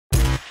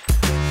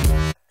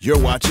You're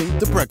watching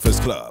The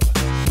Breakfast Club.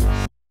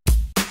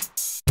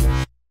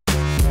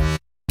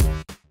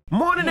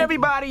 Morning,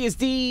 everybody. It's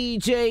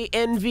DJ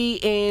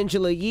Envy,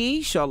 Angela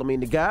Yee, Charlamagne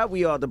the God.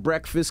 We are The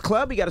Breakfast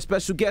Club. We got a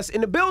special guest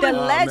in the building. The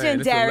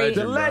legendary,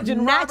 the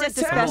legend, not Robert just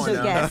a special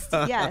guest.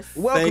 Yes.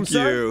 Welcome, Thank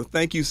sir. you.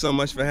 Thank you so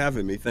much for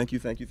having me. Thank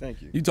you.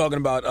 You talking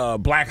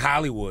about Black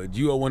Hollywood.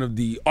 You are one of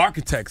the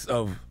architects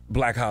of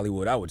Black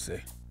Hollywood, I would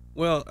say.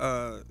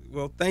 Well,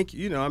 thank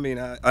you. You know, I mean,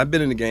 I've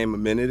been in the game a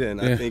minute, and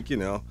I think,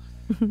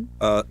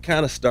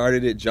 kind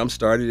of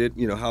jump-started it.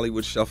 You know,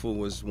 Hollywood Shuffle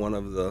was one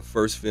of the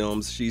first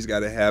films. She's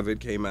Gotta Have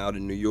It came out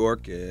in New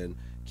York, and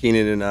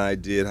Keenan and I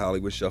did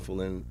Hollywood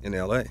Shuffle in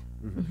L.A.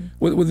 Mm-hmm.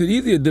 Was it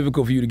easy or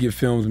difficult for you to get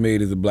films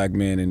made as a black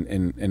man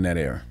in that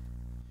era?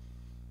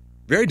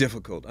 Very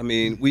difficult. I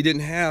mean, we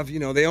didn't have,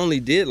 they only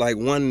did like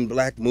one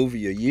black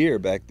movie a year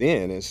back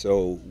then. And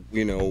so,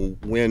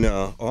 when,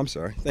 I'm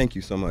sorry, thank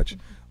you so much.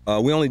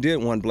 We only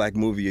did one black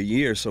movie a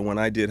year. So when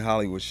I did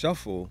Hollywood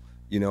Shuffle,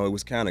 it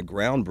was kind of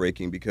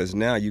groundbreaking because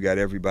now you got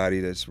everybody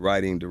that's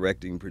writing,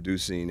 directing,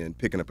 producing, and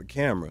picking up a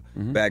camera.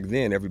 Mm-hmm. Back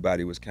then,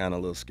 everybody was kind of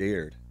a little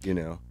scared,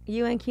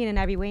 You and Keenan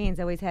Ivory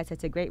Wayans always had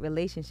such a great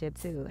relationship,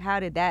 too.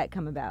 How did that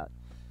come about?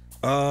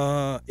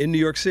 In New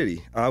York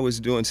City. I was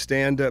doing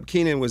stand-up.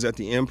 Keenan was at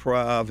the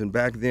Improv, and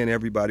back then,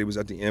 everybody was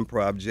at the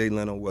Improv. Jay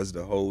Leno was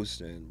the host,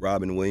 and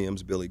Robin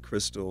Williams, Billy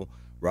Crystal,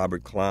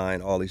 Robert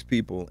Klein, all these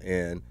people,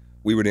 and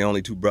we were the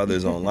only two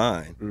brothers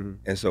online. Mm-hmm.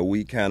 And so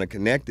we kind of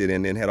connected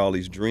and then had all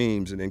these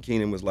dreams. And then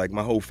Keenan was like,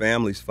 my whole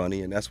family's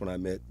funny. And that's when I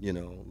met,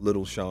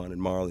 Little Sean and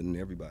Marlon and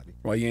everybody.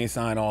 Well, you ain't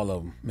signed all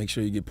of them. Make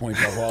sure you get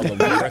points off all of them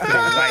the rest of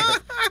their life.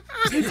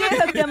 You did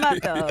hook them up,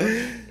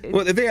 though.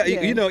 Well,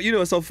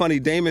 it's so funny.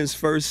 Damon's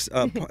first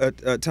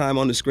time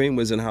on the screen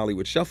was in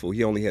Hollywood Shuffle.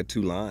 He only had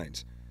 2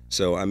 lines.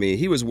 So, I mean,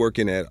 he was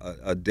working at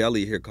a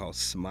deli here called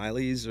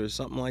Smiley's or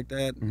something like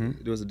that.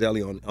 Mm-hmm. There was a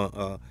deli on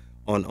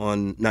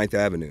 9th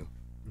Avenue.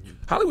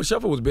 Hollywood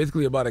Shuffle was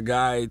basically about a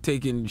guy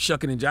taking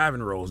shucking and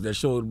jiving roles that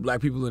showed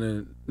black people in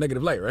a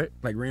negative light, right?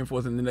 Like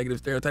reinforcing the negative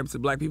stereotypes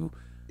of black people?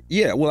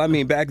 Yeah, well, I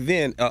mean, back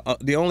then,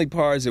 the only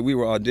parts that we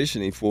were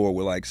auditioning for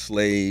were like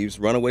slaves,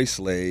 runaway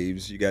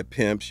slaves, you got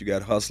pimps, you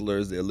got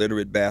hustlers, the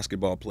illiterate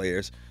basketball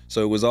players.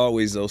 So it was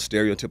always those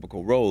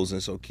stereotypical roles.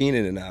 And so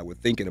Keenan and I were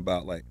thinking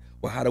about like,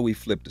 well, how do we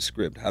flip the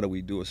script? How do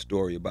we do a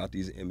story about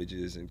these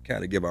images and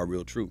kind of give our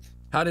real truth?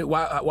 Why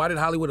did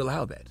Hollywood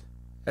allow that?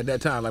 At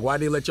that time, like, why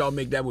did they let y'all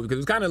make that movie? Because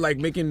it was kind of like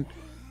making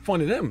fun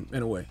of them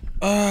in a way.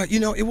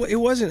 It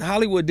wasn't.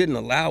 Hollywood didn't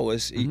allow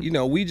us.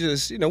 Mm-hmm. We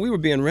just, we were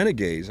being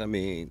renegades. I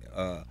mean,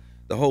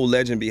 the whole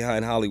legend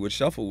behind Hollywood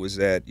Shuffle was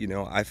that,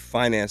 I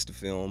financed the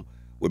film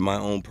with my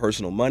own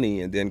personal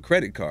money and then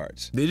credit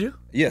cards. Did you?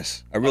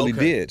 Yes, I really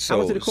did. So, how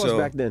much did it cost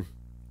back then?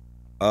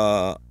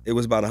 It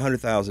was about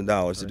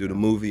 $100,000 to do the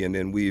movie, and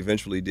then we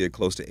eventually did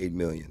close to $8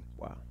 million.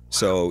 Wow.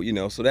 So,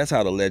 so that's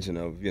how the legend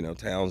of,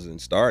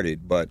 Townsend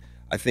started. But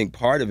I think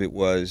part of it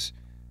was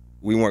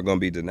we weren't going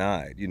to be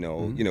denied.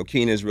 Mm-hmm.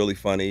 Keenan's really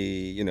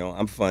funny.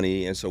 I'm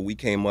funny, and so we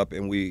came up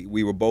and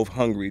we were both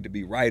hungry to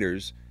be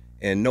writers,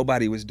 and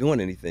nobody was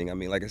doing anything. I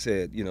mean, like I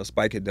said,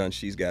 Spike had done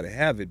She's Gotta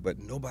Have It, but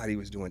nobody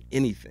was doing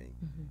anything.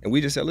 Mm-hmm. And we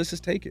just said, let's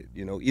just take it.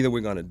 Either we're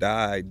going to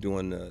die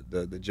doing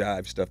the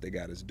jive stuff they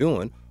got us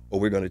doing, or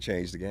we're going to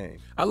change the game.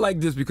 I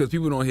like this because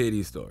people don't hear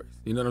these stories.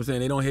 You know what I'm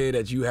saying? They don't hear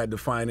that you had to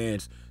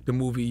finance the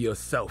movie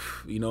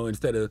yourself,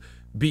 instead of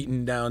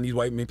beating down these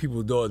white men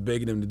people's doors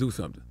begging them to do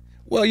something.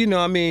 Well,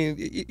 I mean,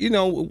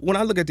 when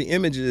I look at the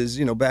images,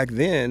 back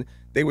then,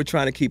 they were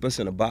trying to keep us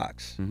in a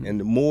box. Mm-hmm. And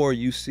the more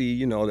you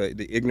see,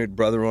 the ignorant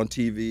brother on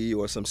TV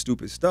or some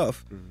stupid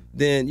stuff, mm-hmm.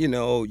 then,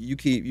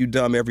 you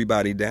dumb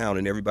everybody down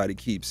and everybody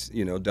keeps,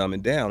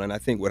 dumbing down. And I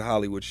think with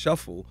Hollywood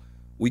Shuffle,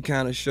 we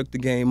kind of shook the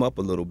game up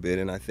a little bit.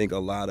 And I think a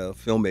lot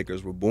of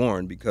filmmakers were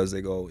born because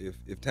they go,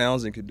 if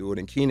Townsend can do it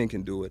and Keenan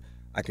can do it,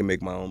 I can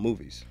make my own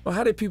movies. Well,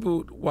 how did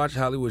people watch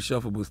Hollywood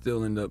Shuffle but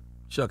still end up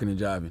shucking and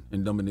jiving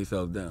and dumbing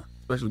themselves down,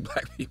 especially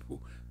black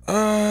people?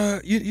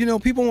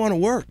 People want to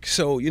work.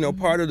 So,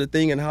 part of the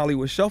thing in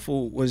Hollywood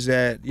Shuffle was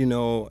that, we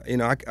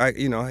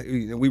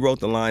wrote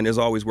the line, there's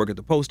always work at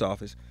the post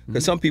office.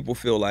 Because some people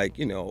feel like,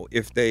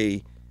 if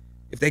they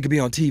could be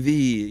on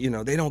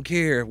TV, they don't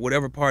care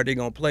whatever part they're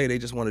going to play. They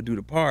just want to do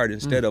the part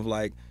instead of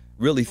like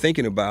really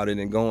thinking about it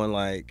and going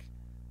like,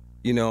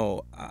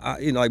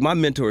 like my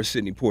mentor is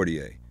Sidney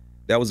Poitier.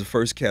 That was the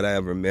first cat I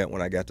ever met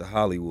when I got to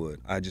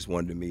Hollywood. I just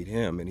wanted to meet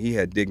him, and he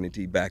had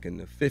dignity back in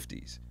the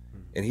 50s.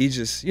 And he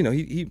just,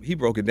 he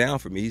broke it down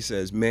for me. He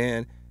says,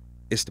 man,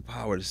 it's the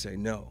power to say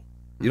no.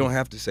 You don't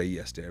have to say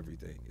yes to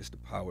everything. It's the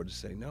power to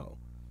say no.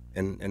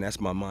 And that's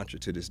my mantra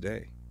to this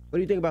day. What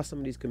do you think about some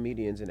of these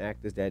comedians and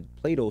actors that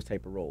play those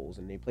type of roles,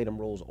 and they play them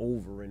roles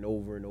over and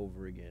over and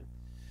over again?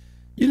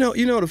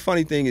 The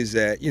funny thing is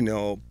that,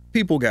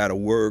 people got to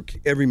work.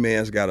 Every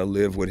man's got to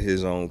live with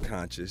his own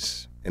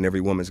conscience, and every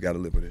woman's got to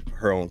live with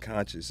her own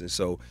conscience. And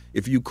so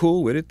if you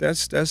cool with it,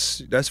 that's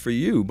for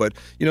you. But,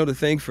 the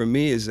thing for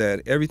me is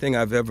that everything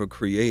I've ever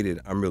created,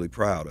 I'm really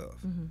proud of.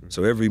 Mm-hmm.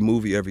 So every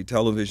movie, every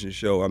television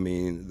show, I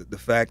mean, the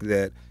fact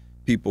that,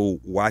 people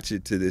watch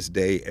it to this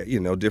day, you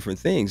know, different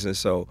things. And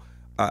so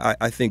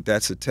I think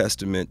that's a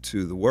testament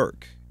to the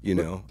work, you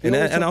know. And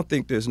I don't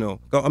think there's no,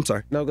 I'm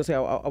sorry. No, I was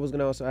going to say, I was going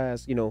to also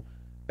ask, you know,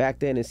 back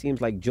then it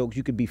seems like jokes,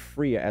 you could be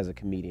freer as a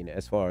comedian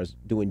as far as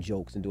doing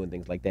jokes and doing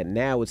things like that.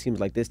 Now it seems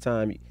like this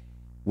time,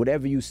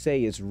 whatever you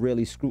say is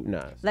really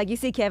scrutinized. Like you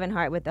see Kevin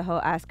Hart with the whole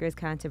Oscars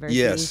controversy.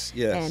 Yes.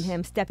 And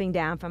him stepping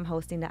down from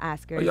hosting the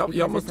Oscars.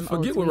 Y'all must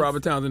forget when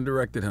Robert Townsend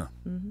directed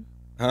him.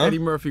 Huh? Eddie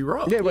Murphy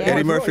Raw. Yeah,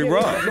 Eddie Murphy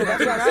Raw. No, that's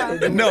what I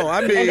said. No, I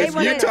mean, they you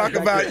wanted- talk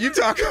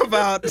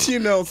about, you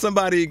know,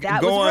 somebody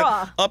That was going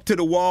raw. up to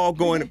the wall,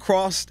 going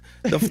across.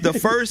 The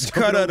first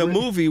cut of the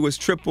movie was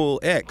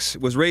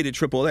was rated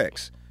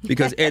XXX.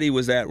 Because Eddie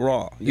was at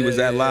Raw. He was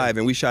at Live,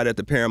 and we shot at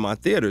the Paramount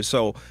Theater.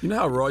 So You know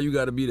how raw you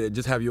got to be to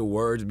just have your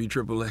words be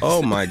XXX?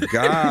 oh my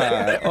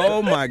God.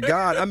 Oh my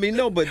God. I mean,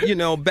 no, but you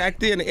know, back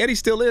then Eddie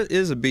still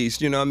is a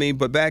beast, you know what I mean?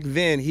 But back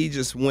then he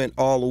just went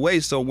all the way.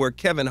 So where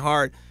Kevin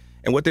Hart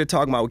and what they're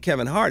talking about with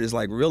Kevin Hart is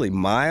like really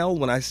mild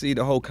when I see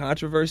the whole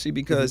controversy,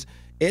 because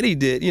Eddie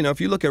did, you know,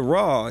 if you look at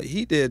Raw,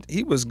 he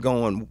was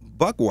going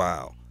buck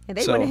wild. And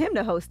they wanted him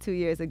to host 2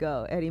 years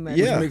ago, Eddie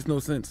Murphy. Yeah. Which makes no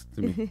sense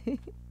to me.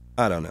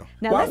 I don't know.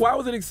 Now, Why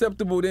was it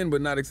acceptable then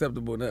but not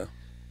acceptable now?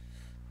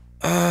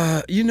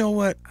 You know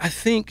what? I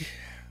think,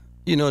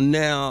 you know,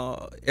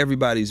 now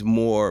everybody's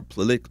more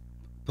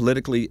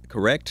politically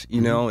correct,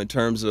 you know, in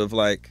terms of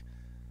like,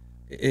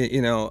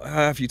 you know,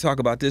 if you talk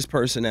about this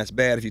person, that's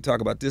bad. If you talk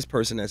about this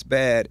person, that's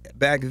bad.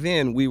 Back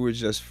then, we were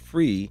just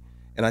free.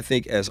 And I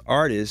think as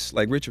artists,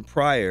 like Richard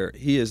Pryor,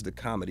 he is the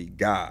comedy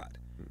god.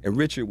 And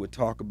Richard would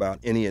talk about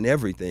any and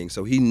everything,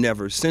 so he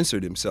never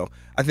censored himself.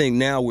 I think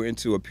now we're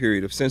into a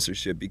period of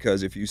censorship,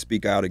 because if you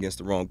speak out against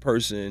the wrong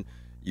person,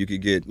 you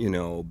could get, you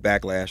know,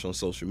 backlash on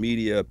social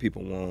media.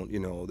 People won't, you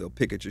know, they'll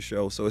pick at your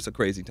show. So it's a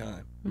crazy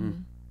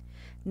time.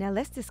 Now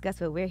let's discuss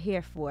what we're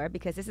here for,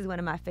 because this is one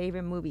of my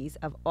favorite movies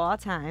of all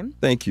time.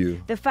 Thank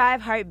you. The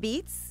 5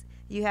 Heartbeats.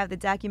 You have the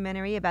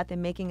documentary about the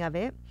making of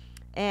it.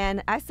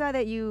 And I saw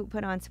that you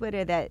put on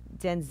Twitter that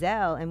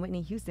Denzel and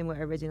Whitney Houston were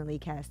originally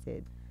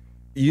casted.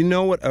 You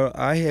know what?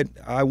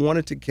 I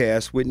wanted to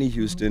cast Whitney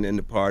Houston in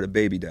the part of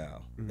Baby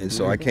Doll. And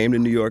so I came to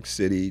New York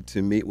City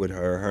to meet with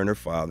her and her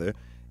father,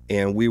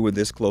 and we were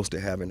this close to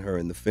having her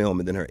in the film,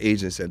 and then her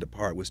agent said the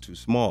part was too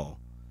small.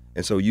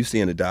 And so you see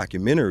in the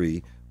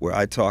documentary where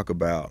I talk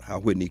about how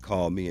Whitney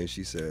called me and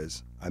she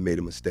says, I made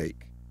a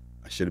mistake.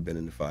 I should have been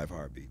in the 5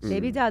 Heartbeats.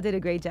 Baby Doll did a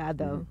great job,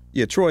 though.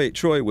 Yeah,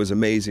 Troy was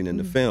amazing in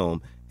the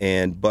film,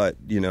 but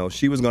you know,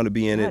 she was going to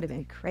be in That it. would have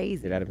been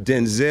crazy.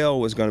 Denzel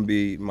was going to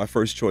be my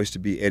first choice to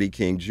be Eddie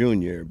King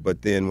Jr.,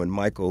 but then when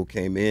Michael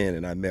came in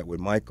and I met with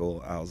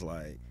Michael, I was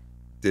like,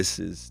 this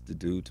is the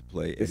dude to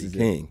play Eddie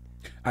King.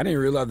 I didn't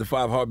realize the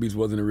 5 Heartbeats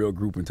wasn't a real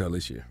group until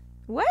this year.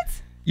 What?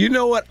 You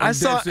know what? I I'm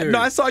saw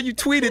you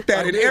tweeted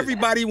that, and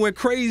everybody went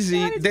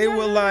crazy. They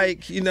were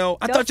like, you know,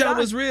 I thought y'all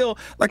was real.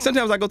 Like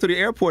sometimes I go to the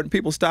airport and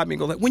people stop me and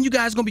go like, when you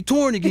guys gonna be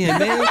touring again,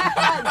 man?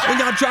 When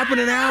y'all dropping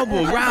an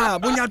album,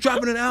 Rob? When y'all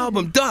dropping an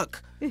album,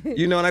 Duck?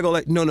 You know, and I go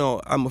like, no,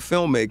 I'm a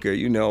filmmaker,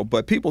 you know,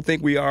 but people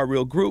think we are a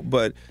real group,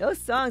 but Those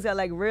songs are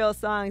like real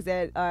songs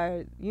that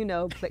are, you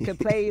know, could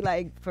play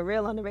like for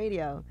real on the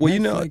radio. well, you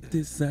know, Like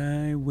this,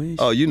 I wish.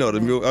 oh, you know the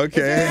music,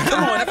 okay.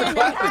 Come on, that's a In the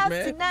classic, house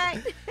man.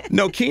 tonight.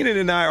 No, Keenan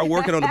and I are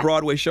working on a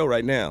Broadway show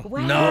right now.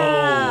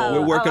 Wow.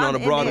 We're working Oh, on a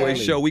I'm in Broadway there.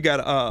 show. We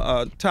got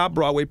a top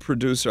Broadway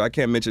producer. I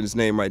can't mention his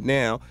name right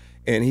now,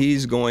 and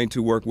he's going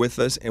to work with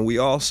us. And we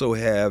also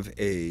have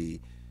a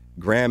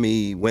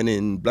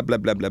Grammy-winning blah blah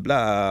blah blah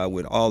blah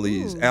with all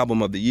these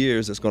album of the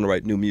years that's going to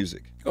write new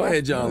music. Go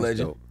ahead, John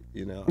Legend.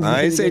 You know,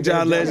 I ain't say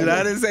John Legend.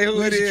 I didn't say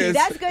who it is.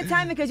 That's good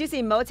timing because you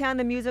see Motown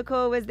the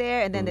musical was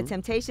there, and then the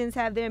Temptations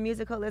have their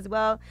musical as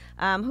well.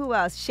 Who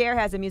else? Cher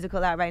has a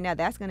musical out right now.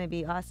 That's going to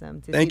be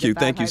awesome. To Thank see you, the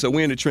thank you. 5 So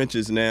we're in the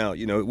trenches now.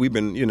 You know, we've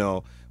been, you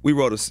know, we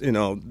wrote a, you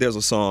know, there's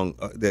a song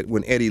that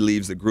when Eddie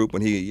leaves the group,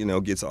 when he, you know,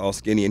 gets all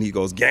skinny and he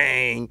goes,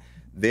 gang,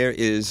 there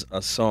is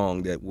a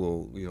song that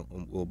will, you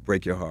know, will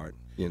break your heart,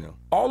 you know.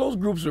 All those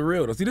groups are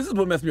real, though. See, this is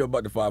what messed me up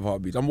about the 5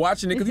 Heartbeats. I'm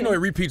watching it because, you know, it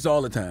repeats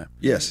all the time.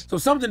 Yes. So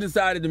something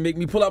decided to make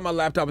me pull out my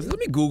laptop and say, let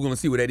me Google and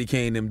see what Eddie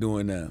Kane and them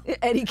doing now.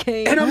 Eddie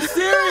Kane. And I'm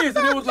serious.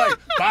 And it was like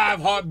 5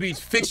 Heartbeats,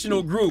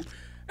 fictional group.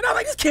 And I was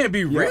like, this can't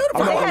be real. The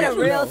 5 They had a Heartbeats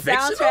was real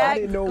fictional. soundtrack. I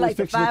didn't know it was Like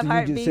the fictional 5 until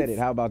you just Heartbeats. said it.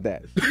 How about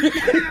that?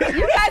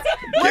 You guys,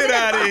 Get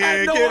out of I here,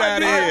 had no get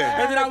out of idea. here.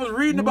 And then I was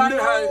reading about it,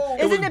 how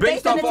it was Isn't it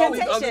based based on off the all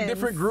these other Temptations?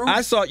 different groups.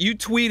 I saw you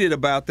tweeted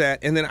about that,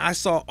 and then I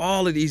saw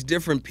all of these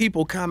different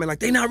people comment like,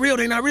 they not real,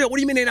 they not real. What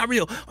do you mean they not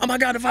real? Oh my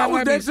God, the 5 I was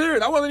dead Heartbeats.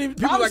 serious. I wasn't even,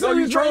 people I'm were like, oh, you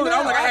serious right trolling. I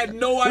was now. like, I had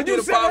no When idea you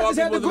the said 5 I just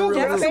had Heartbeats to wasn't Google real.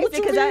 it. that's What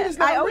crazy you mean it's because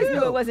not I always real?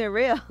 knew it wasn't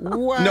real.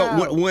 Wow.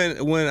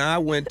 No, when I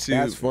went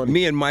That's to, funny.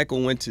 me and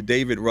Michael went to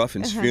David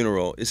Ruffin's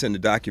funeral. It's in the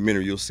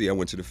documentary. You'll see I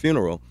went to the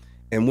funeral.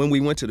 And when we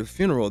went to the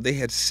funeral, they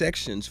had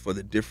sections for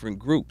the different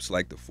groups,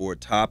 like the Four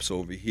Tops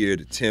over here,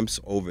 the Temps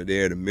over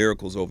there, the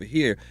Miracles over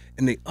here.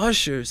 And the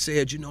usher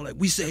said, you know, like,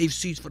 we saved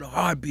seats for the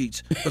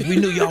Heartbeats because we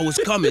knew y'all was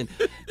coming.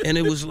 And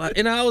it was like,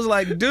 and I was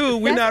like,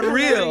 dude, we're not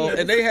real.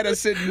 And they had us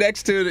sit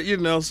next to the, you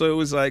know, so it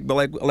was like,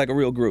 but like a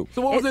real group.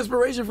 So what was the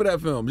inspiration for that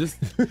film? Just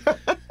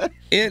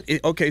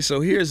Okay,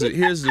 so here's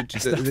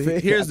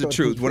the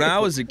truth. When I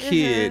was a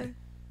kid,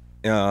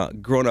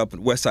 growing up in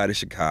the west side of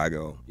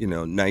Chicago, you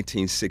know,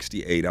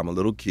 1968, I'm a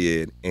little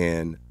kid,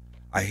 and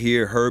I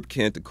hear Herb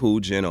Kent, the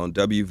Cool Gent, on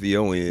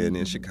WVON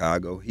in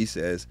Chicago. He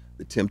says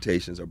the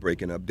Temptations are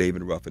breaking up.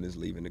 David Ruffin is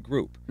leaving the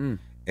group.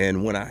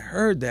 And when I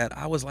heard that,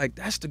 I was like,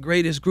 that's the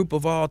greatest group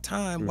of all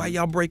time. Why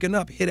y'all breaking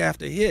up hit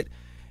after hit?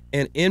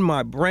 And in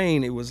my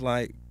brain, it was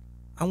like,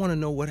 I want to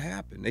know what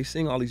happened. They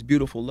sing all these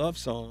beautiful love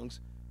songs.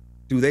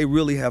 Do they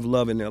really have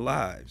love in their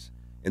lives?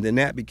 And then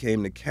that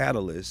became the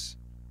catalyst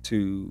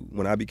to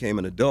when I became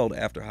an adult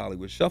after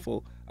Hollywood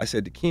Shuffle. I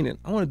said to Keenan,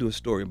 I want to do a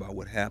story about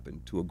what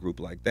happened to a group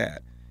like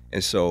that.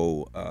 And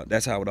so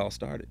that's how it all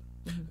started.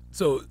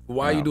 So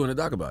why are you doing a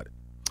doc about it?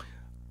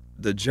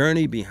 The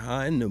journey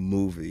behind the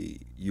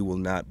movie, you will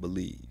not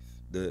believe.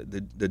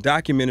 The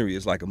documentary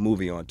is like a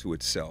movie unto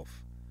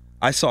itself.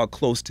 I saw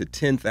close to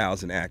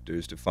 10,000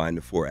 actors to find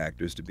the 4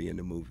 actors to be in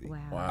the movie. Wow.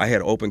 I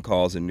had open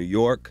calls in New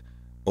York,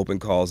 open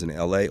calls in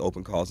LA,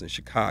 open calls in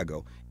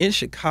Chicago. In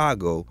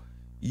Chicago,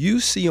 you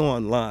see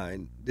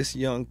online this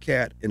young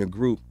cat in a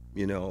group,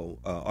 you know,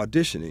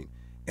 auditioning,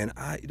 and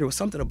there was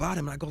something about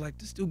him, and I go like,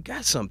 this dude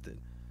got something.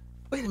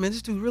 Wait a minute,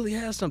 this dude really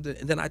has something.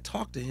 And then I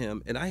talked to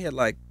him, and I had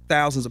like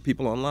thousands of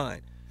people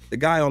online. The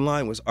guy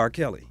online was R.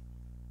 Kelly.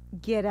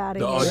 Get out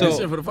The of here.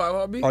 audition for the 5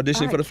 Heartbeats?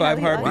 Auditioning for the 5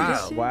 Kelly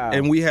Heartbeats. audition? Wow.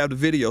 And we have the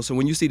video. So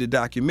when you see the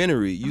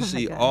documentary, you Oh my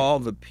see God. all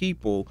the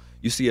people.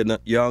 You see a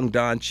young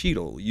Don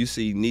Cheadle. You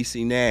see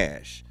Niecy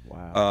Nash.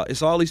 Wow.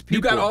 It's all these people.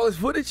 You got all this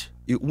footage?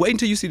 Wait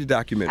until you see the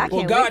documentary. I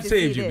Well, can't God wait to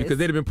saved see you this. because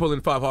they'd have been pulling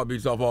 5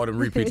 Heartbeats off all them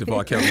repeats if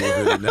R. Kelly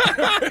was in it.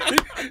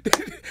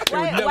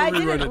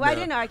 Why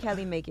didn't R.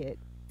 Kelly make it?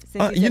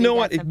 Since You said know he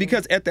what? got something?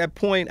 Because at that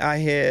point I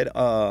had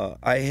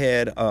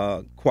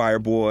Choir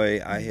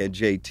Boy, I had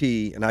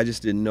JT, and I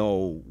just didn't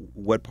know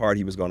what part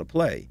he was going to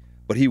play.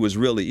 But he was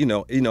really, you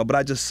know. But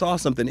I just saw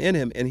something in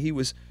him, and he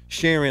was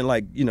sharing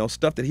like, you know,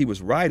 stuff that he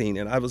was writing,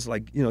 and I was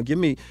like, you know, give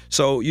me.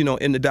 So, you know,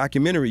 in the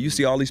documentary, you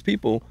see all these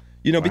people,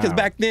 you know, because Wow.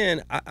 back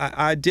then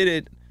I did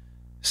it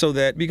so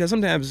that because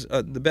sometimes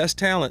the best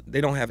talent,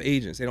 they don't have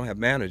agents, they don't have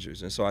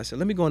managers, and so I said,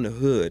 let me go in the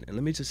hood and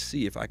let me just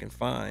see if I can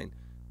find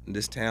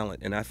this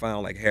talent. And I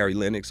found like Harry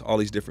Lennox, all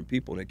these different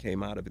people that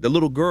came out of it. The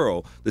little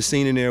girl, the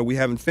scene in there we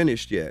haven't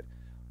finished yet.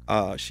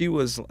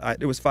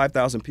 There was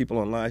 5,000 people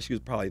online. She was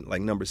probably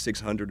like number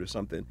 600 or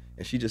something,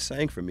 and she just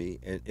sang for me,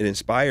 and it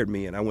inspired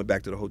me. And I went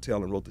back to the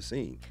hotel and wrote the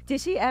scene.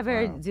 Did she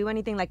ever do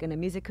anything like in a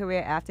music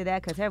career after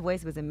that? Because her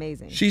voice was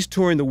amazing. She's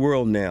touring the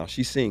world now.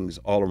 She sings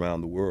all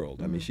around the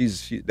world. I mean,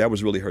 that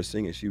was really her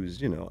singing. She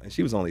was, you know, and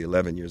she was only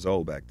 11 years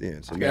old back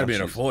then. So You gotta now be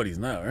in her she's- 40s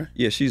now, right?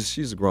 Yeah,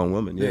 she's a grown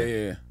woman. Yeah.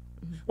 Yeah.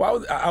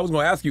 Well, I was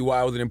going to ask you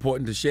why was it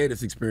important to share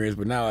this experience,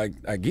 but now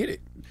I get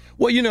it.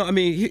 Well, you know, I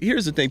mean,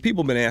 here's the thing.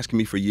 People have been asking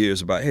me for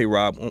years about, hey,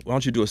 Rob, why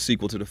don't you do a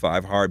sequel to the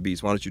 5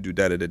 Heartbeats? Why don't you do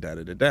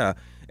da-da-da-da-da-da?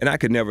 And I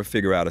could never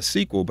figure out a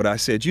sequel, but I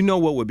said, you know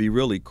what would be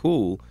really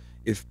cool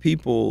if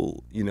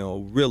people, you know,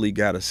 really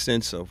got a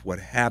sense of what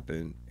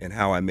happened and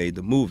how I made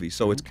the movie.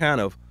 So it's kind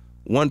of,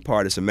 one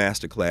part is a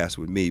master class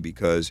with me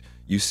because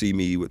you see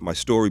me with my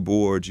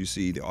storyboards, you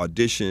see the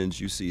auditions,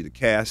 you see the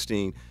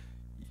casting.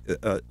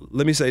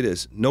 Let me say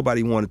this,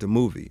 nobody wanted the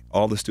movie.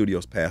 All the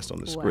studios passed on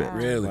the script. Wow.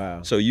 Really?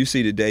 Wow. So you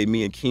see today,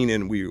 me and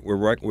Keenan, we're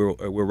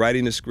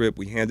writing the script.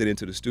 We hand it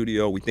into the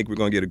studio. We think we're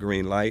going to get a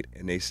green light,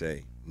 and they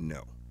say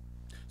no.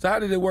 So how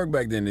did it work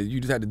back then? You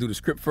just had to do the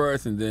script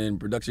first, and then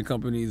production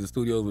companies and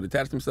studios would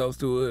attach themselves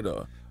to it,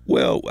 or?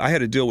 Well, I had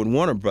to deal with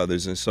Warner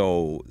Brothers, and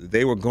so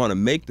they were going to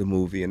make the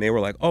movie, and they were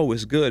like, "Oh,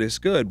 it's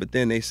good." But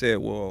then they said,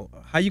 "Well,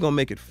 how you going to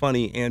make it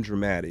funny and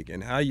dramatic,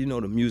 and how you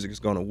know the music is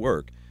going to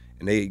work?"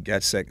 And they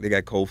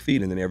got cold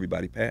feet, and then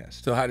everybody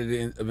passed. So how did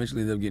it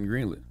eventually end up getting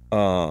greenlit?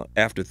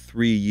 After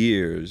 3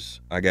 years,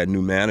 I got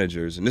new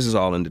managers, and this is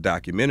all in the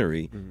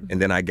documentary,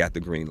 and then I got the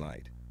green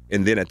light.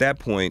 And then at that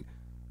point,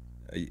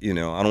 you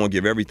know, I don't want to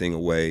give everything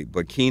away,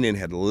 but Keenan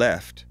had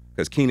left,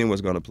 because Keenan was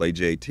going to play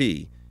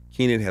JT.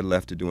 Keenan had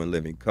left to do In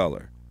Living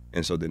Color,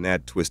 and so then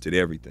that twisted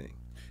everything.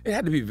 It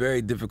had to be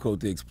very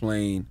difficult to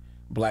explain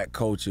black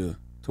culture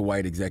to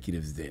white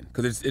executives then,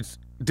 because it's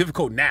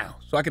difficult now.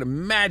 So I can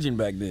imagine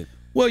back then.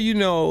 Well, you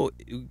know,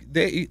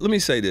 let me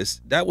say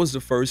this. That was the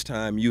first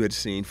time you had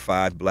seen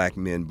 5 black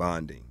men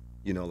bonding,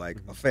 you know, like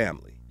a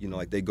family. You know,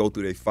 like they go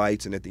through their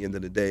fights, and at the end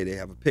of the day, they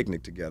have a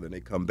picnic together, and they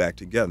come back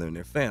together in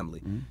their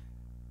family.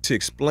 To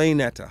explain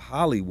that to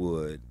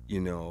Hollywood, you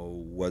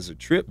know, was a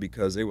trip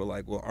because they were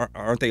like, well,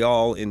 aren't they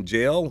all in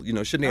jail? You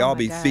know, shouldn't they all my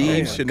be God.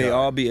 thieves? Oh my Shouldn't they God.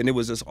 all be? And it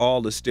was just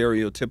all the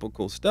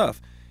stereotypical stuff.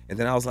 And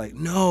then I was like,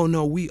 no,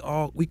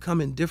 we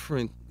come in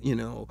different, you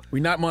know.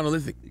 We're not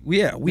monolithic.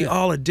 Yeah, we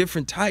all are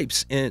different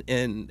types,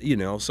 and you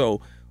know,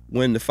 so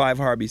when the Five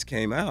Heartbeats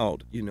came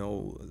out, you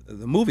know,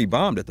 the movie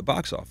bombed at the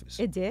box office.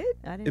 It did?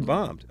 I didn't It know.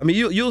 bombed. I mean,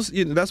 you'll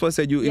that's why I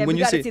said Yeah, when we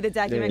you gotta see the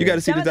documentary. you got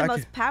to see Some the of the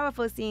documentary. most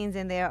powerful scenes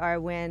in there are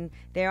when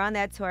they're on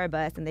that tour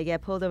bus and they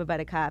get pulled over by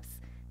the cops,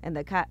 and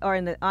the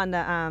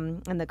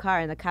in the car,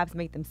 and the cops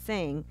make them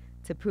sing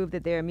to prove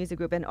that they're a music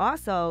group. And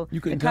also You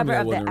the couldn't tell me cover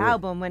that of the wasn't real.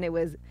 album, when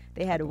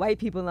they had white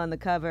people on the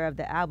cover of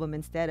the album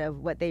instead of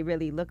what they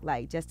really looked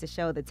like, just to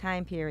show the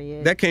time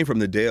period. That came from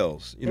the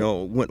Dells. You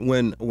know,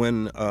 when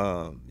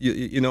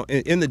you know,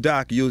 in the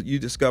doc, you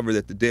discover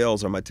that the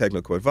Dells are my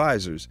technical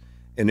advisors,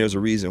 and there's a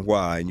reason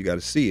why, and you got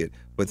to see it.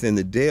 But then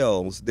the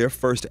Dells, their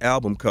first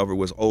album cover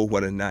was "Oh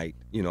What a Night,"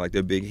 you know, like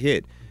their big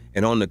hit.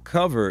 And on the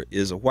cover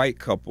is a white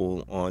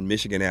couple on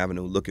Michigan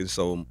Avenue looking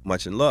so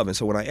much in love. And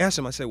so when I asked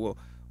them, I said, well,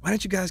 why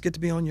don't you guys get to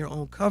be on your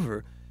own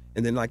cover?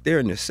 And then like they're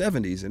in their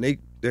 70s, and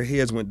their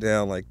heads went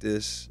down like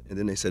this. And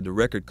then they said the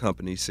record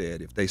company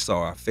said if they saw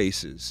our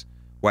faces,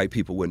 white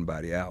people wouldn't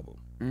buy the album.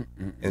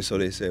 And so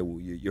they said, well,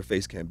 your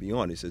face can't be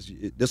on. He says,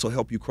 this will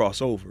help you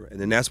cross over. And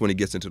then that's when it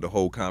gets into the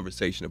whole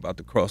conversation about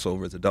the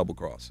crossover as a double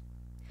cross.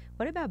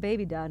 What about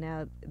Baby Doll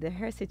now?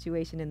 Her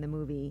situation in the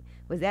movie,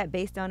 was that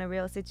based on a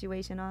real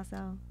situation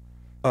also?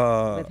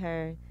 With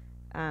her?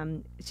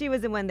 She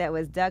was the one that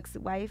was Duck's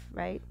wife,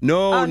 right?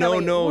 No, Oh, no,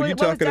 wait. no. What You're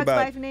was talking Duck's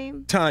about wife's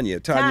name? Tanya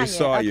Tanya,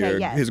 Sawyer, okay,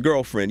 yes. his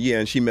girlfriend. Yeah,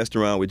 and she messed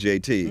around with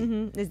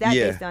JT. Is that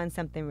Yeah. based on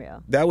something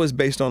real? That was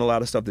based on a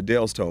lot of stuff that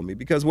Dale's told me,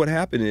 because what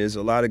happened is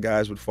a lot of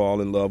guys would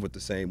fall in love with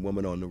the same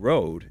woman on the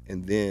road,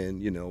 and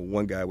then, you know,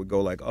 one guy would go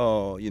like,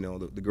 oh, you know,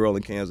 the girl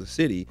in Kansas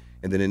City,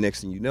 and then the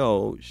next thing you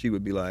know, she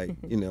would be like,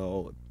 you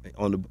know,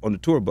 on the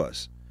tour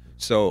bus.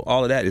 So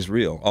all of that is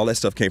real. All that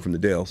stuff came from the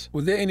Dales.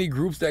 Was there any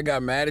groups that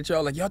got mad at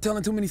y'all? Like, y'all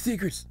telling too many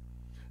secrets?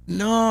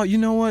 No, you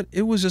know what?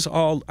 It was just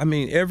all, I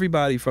mean,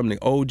 everybody from the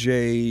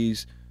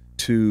OJs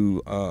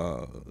to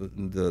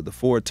the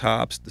Four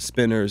Tops, the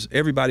Spinners,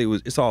 everybody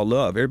was, it's all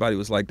love. Everybody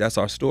was like, that's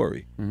our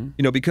story. You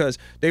know, because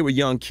they were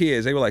young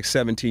kids. They were like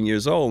 17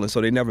 years old, and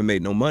so they never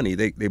made no money.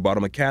 They bought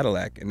them a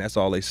Cadillac, and that's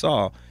all they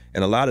saw.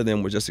 And a lot of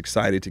them were just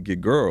excited to get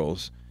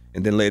girls.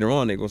 And then later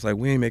on, they was like,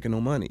 we ain't making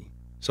no money.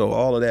 So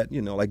all of that,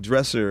 you know, like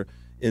Dresser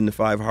in the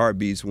Five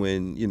Heartbeats,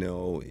 when, you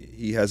know,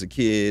 he has a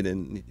kid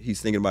and he's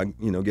thinking about,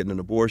 you know, getting an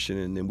abortion,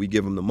 and then we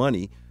give him the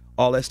money,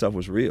 all that stuff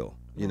was real,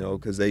 you know,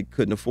 because they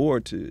couldn't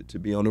afford to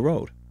be on the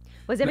road.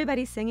 Was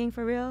everybody singing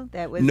for real?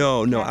 That was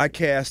No, I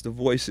cast the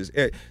voices.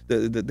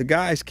 The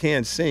guys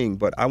can sing,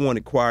 but I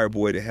wanted Choir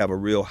Boy to have a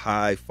real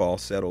high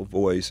falsetto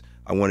voice.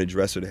 I wanted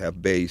Dresser to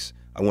have bass.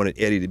 I wanted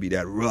Eddie to be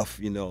that rough,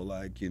 you know,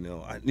 like,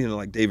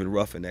 like David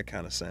Ruffin, that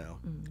kind of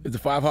sound. Is the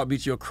Five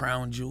Heartbeats your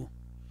crown jewel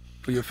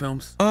for your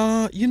films?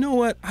 You know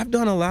what? I've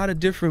done a lot of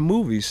different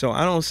movies, so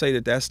I don't say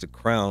that that's the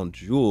crown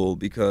jewel,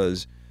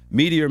 because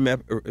Meteor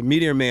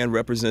Man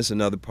represents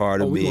another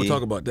part of me. We're going to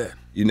talk about that.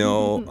 You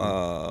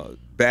know,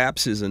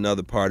 Baps is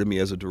another part of me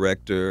as a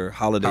director.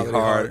 Holiday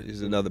Heart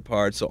is another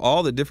part. So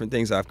all the different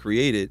things I've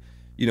created,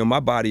 you know, my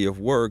body of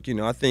work, you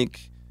know, I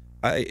think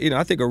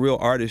a real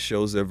artist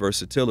shows their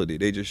versatility.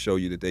 They just show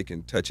you that they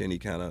can touch any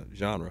kind of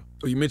genre.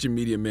 Oh, you mentioned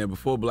Media Man.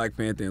 Before Black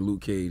Panther and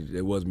Luke Cage,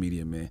 there was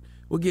Media Man.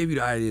 What gave you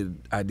the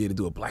idea to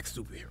do a black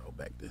superhero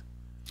back then?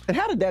 And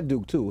how did that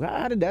do too?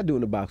 How did that do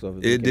in the box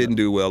office? It didn't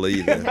do well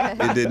either.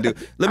 It didn't do.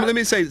 Let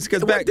me say,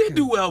 because What did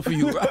do well for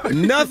you, Robert?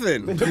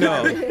 nothing.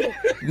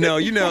 No.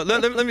 You know.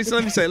 Let me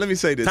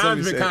say this.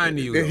 Time's been kind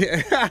to you,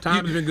 though.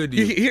 Time's been good to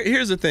you.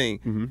 Here's the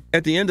thing.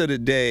 At the end of the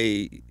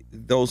day,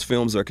 those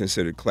films are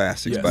considered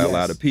classics by a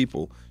lot of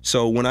people.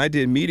 So when I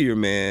did Meteor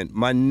Man,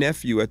 my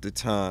nephew at the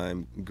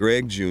time,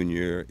 Greg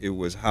Jr., it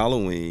was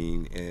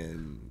Halloween,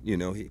 and you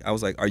know, I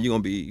was like, "Are you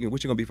gonna be?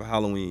 What you gonna be for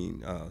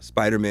Halloween?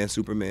 Spider-Man,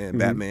 Superman,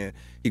 Batman?"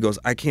 He goes,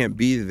 "I can't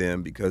be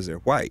them because they're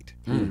white."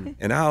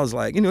 And I was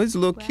like, you know, he's a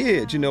little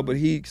kid, you know, but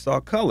he saw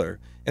color.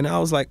 And I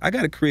was like, I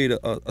got to create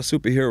a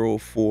superhero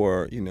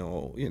for, you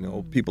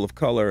know, people of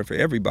color and for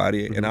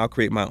everybody, and I'll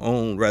create my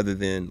own, rather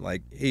than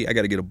like, hey, I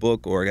got to get a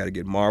book or I got to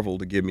get Marvel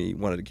to give me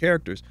one of the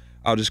characters.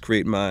 I'll just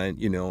create mine,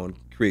 you know, and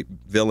create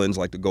villains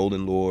like the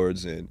Golden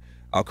Lords, and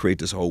I'll create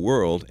this whole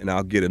world, and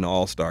I'll get an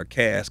all-star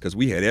cast, because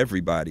we had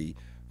everybody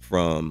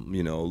from,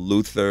 you know,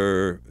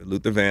 Luther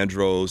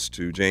Vandross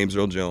to James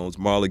Earl Jones,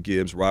 Marla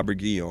Gibbs, Robert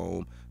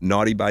Guillaume,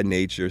 Naughty by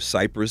Nature,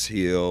 Cypress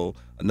Hill,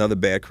 Another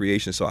Bad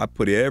Creation. So I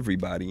put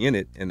everybody in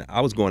it, and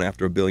I was going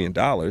after $1 billion.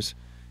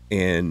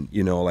 And,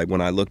 you know, like when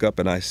I look up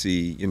and I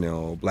see, you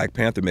know, Black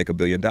Panther make $1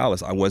 billion,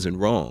 I wasn't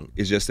wrong.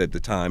 It's just at the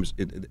times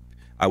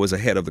I was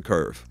ahead of the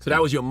curve. So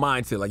that was your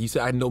mindset. Like you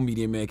said, I know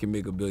Media Man can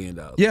make $1 billion.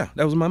 Yeah,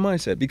 that was my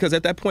mindset, because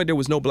at that point there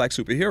was no black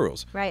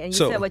superheroes. Right, and you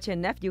said what your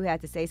nephew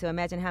had to say, so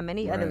imagine how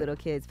many other little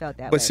kids felt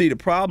that way. But see, the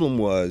problem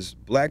was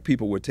black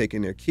people were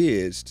taking their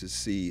kids to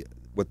see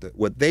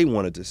what they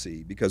wanted to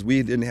see, because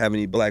we didn't have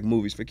any black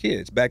movies for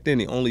kids. Back then,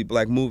 the only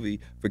black movie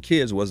for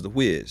kids was The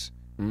Wiz.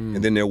 And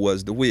then there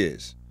was The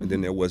Wiz. And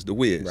then there was The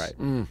Wiz. Right.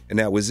 And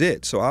that was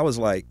it. So I was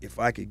like, if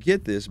I could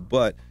get this,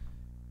 but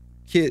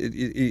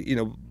you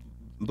know,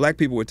 black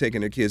people were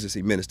taking their kids to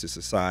see Menace to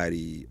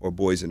Society or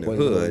Boys in the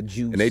Hood,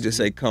 Juice. and they just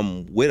say,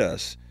 come with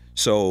us.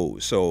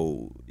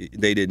 So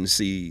they didn't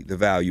see the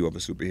value of a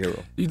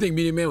superhero. Do you think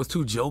Media Man was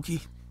too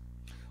jokey?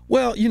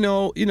 Well,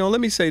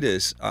 let me say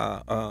this.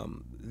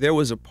 There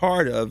was a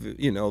part of,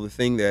 the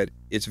thing that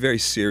it's very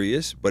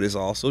serious, but it's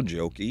also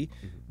jokey.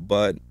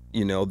 But,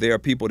 there are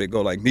people that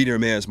go like, Meteor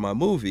Man's my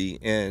movie,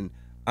 and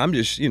I'm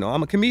just,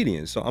 I'm a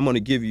comedian, so I'm going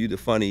to give you the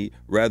funny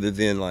rather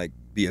than like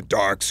be a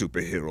dark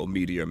superhero,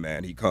 Meteor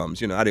Man, he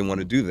comes. I didn't want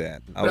to do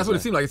that. That's what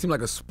it seemed like. It seemed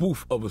like a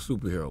spoof of a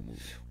superhero movie.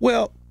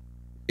 Well,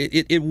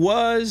 it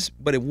was,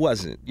 but it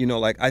wasn't.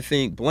 Like I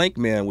think Blank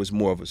Man was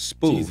more of a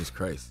spoof. Jesus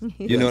Christ.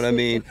 You know what I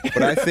mean?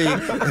 But I think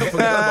I forgot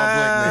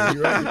about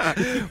Blank Man.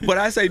 You're right. But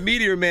I say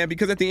Meteor Man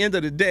because at the end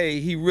of the day,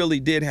 he really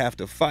did have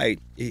to fight.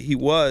 He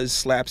was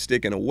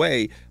slapstick in a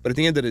way, but at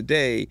the end of the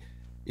day,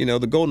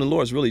 the Golden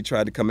Lords really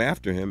tried to come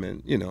after him,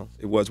 and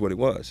it was what it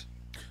was.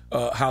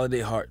 Holiday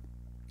Heart.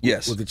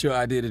 Yes. Was it your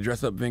idea to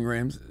dress up Ving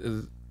Rhames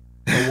as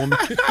a woman?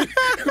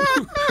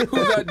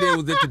 Whose idea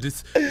was it to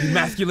just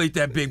emasculate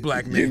that big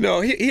black man?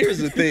 Here's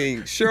the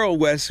thing. Cheryl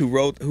West, who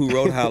wrote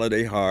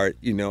Holiday Heart,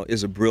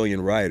 is a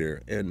brilliant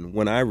writer. And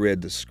when I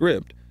read the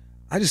script,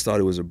 I just thought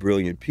it was a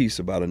brilliant piece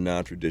about a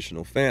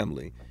non-traditional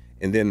family.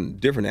 And then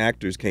different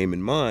actors came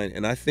in mind,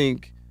 and I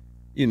think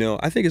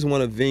it's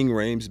one of Ving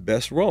Rhames'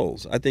 best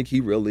roles. I think he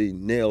really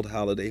nailed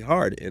Holiday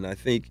Heart, and I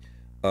think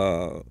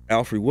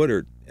Alfre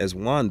Woodard as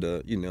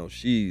Wanda,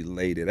 she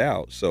laid it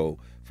out. So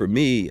for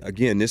me,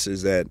 again, this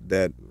is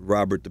that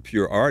Robert the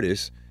Pure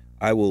Artist.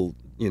 I will,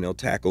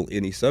 tackle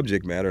any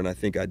subject matter, and I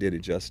think I did it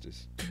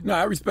justice. No,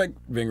 I respect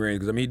Ving Rhames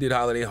because he did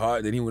Holiday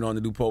Heart, then he went on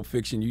to do Pulp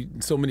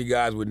Fiction. So many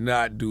guys would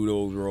not do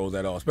those roles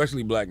at all,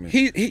 especially black men.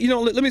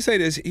 Let me say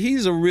this.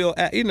 He's a real,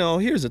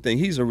 here's the thing.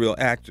 He's a real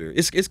actor.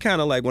 It's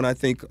kind of like when I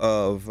think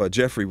of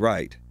Jeffrey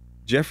Wright.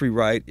 Jeffrey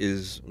Wright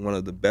is one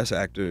of the best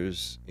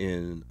actors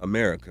in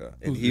America,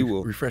 and he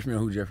will refresh me on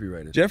who Jeffrey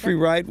Wright is. Jeffrey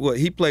Wright,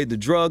 he played the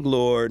drug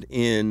lord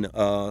in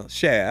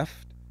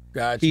Shaft.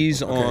 Gotcha.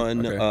 He's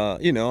on,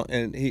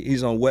 and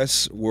he's on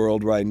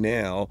Westworld right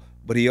now.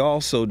 But he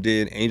also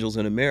did Angels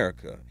in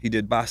America. He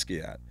did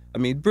Basquiat. I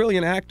mean,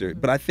 brilliant actor.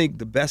 But I think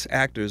the best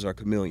actors are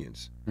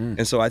chameleons.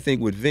 And so I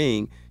think with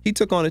Ving, he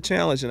took on a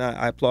challenge, and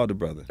I applaud the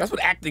brother. That's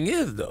what acting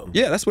is, though.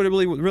 Yeah, that's what it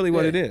really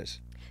what it is.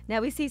 Now,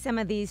 we see some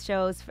of these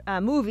shows,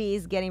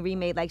 movies getting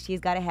remade, like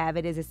She's Gotta Have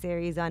It is a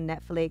series on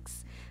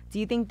Netflix. Do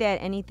you think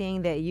that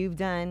anything that you've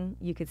done,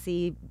 you could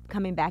see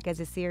coming back as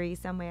a series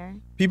somewhere?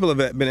 People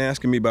have been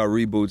asking me about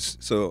reboots.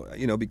 So,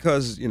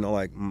 because,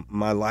 like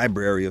my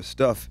library of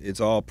stuff, it's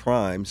all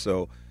Prime.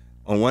 So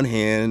on one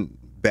hand,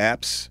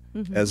 Baps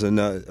as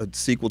a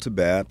sequel to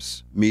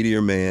Baps,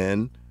 Meteor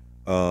Man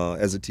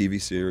as a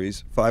TV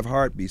series, Five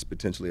Heartbeats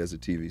potentially as a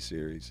TV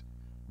series.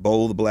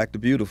 Bold, the Black, the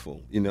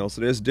Beautiful, so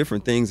there's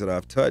different things that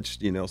I've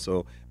touched,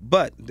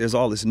 but there's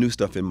all this new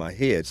stuff in my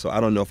head, so I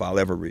don't know if I'll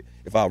ever,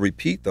 if I'll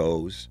repeat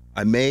those.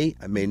 I may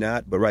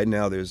not, but right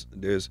now there's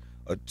two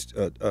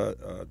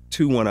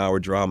 1-hour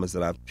dramas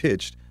that I've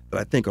pitched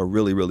that I think are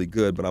really, really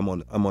good, but I'm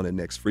on the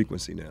next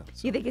frequency now.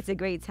 So. You think it's a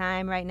great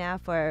time right now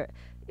for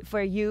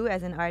you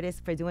as an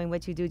artist for doing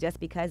what you do just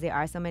because there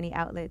are so many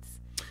outlets?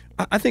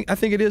 I think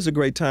it is a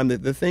great time.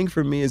 The thing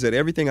for me is that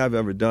everything I've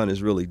ever done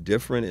is really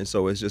different, and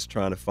so it's just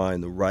trying to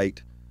find the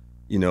right,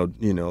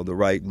 the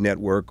right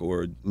network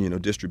or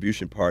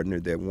distribution partner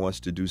that wants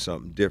to do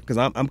something different.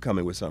 Because I'm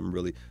coming with something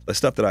really. The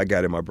stuff that I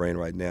got in my brain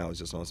right now is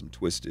just on some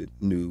twisted,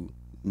 new,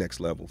 next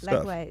level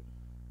stuff. Like what?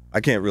 I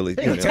can't really.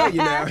 I ain't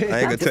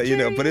gonna tell you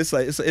now, but it's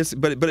like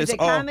but is it's it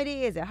all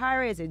comedy? Is it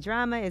horror? Is it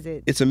drama? Is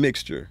it? It's a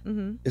mixture.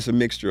 It's a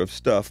mixture of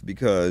stuff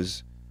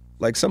because.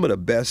 Like some of the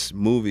best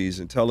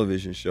movies and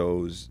television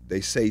shows,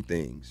 they say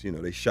things,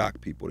 they shock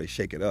people, they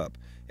shake it up.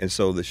 And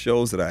so the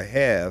shows that I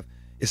have,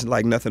 it's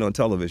like nothing on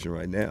television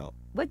right now.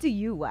 What do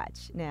you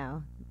watch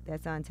now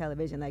that's on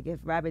television? Like if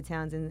Robert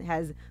Townsend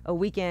has a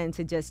weekend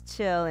to just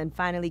chill and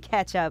finally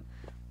catch up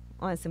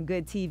on some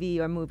good TV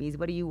or movies,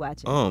 what are you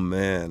watching? Oh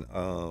man,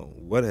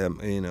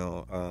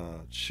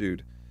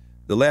 shoot.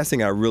 The last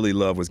thing I really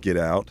loved was Get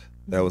Out.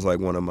 That was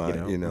like one of my,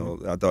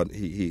 I thought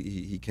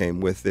he came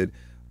with it.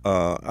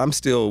 I'm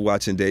still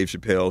watching Dave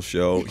Chappelle's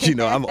show.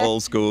 I'm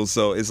old school,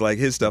 so it's like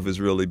his stuff is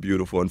really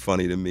beautiful and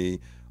funny to me.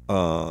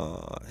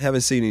 Haven't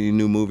seen any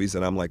new movies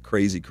that I'm like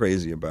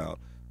crazy about.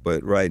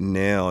 But right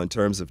now, in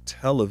terms of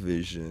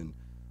television,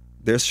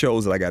 there's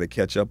shows that I got to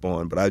catch up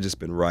on. But I've just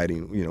been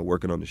writing,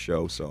 working on the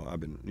show, so I've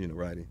been,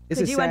 writing.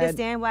 So do you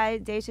understand why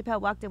Dave Chappelle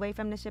walked away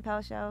from the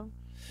Chappelle Show?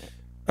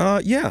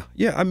 Yeah.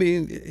 I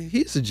mean,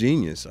 he's a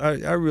genius.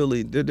 I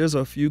really, there's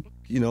a few,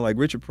 like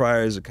Richard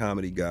Pryor is a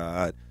comedy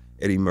god.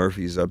 Eddie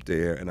Murphy's up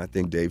there, and I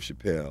think Dave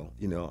Chappelle,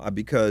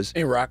 because...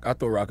 And Rock, I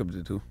throw Rock up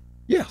there too.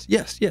 Yes.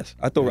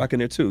 I throw Rock in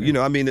there too.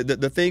 I mean,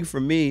 the thing for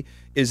me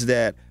is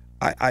that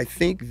I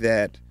think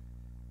that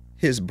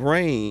his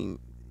brain,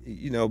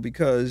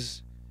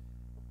 because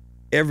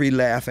every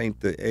laugh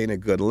ain't a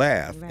good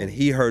laugh, right. And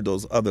he heard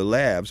those other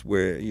laughs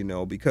where,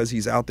 because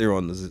he's out there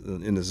in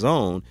the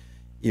zone,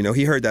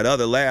 he heard that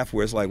other laugh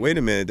where it's like, wait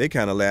a minute, they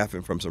kind of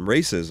laughing from some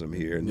racism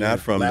here,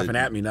 not from laughing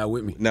at me, not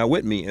with me. Not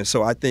with me, and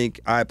so I think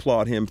I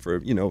applaud him for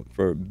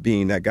for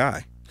being that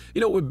guy.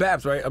 You know, with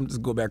Baps, right? I'm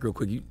just go back real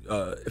quick.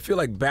 I feel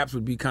like Baps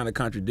would be kind of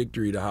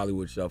contradictory to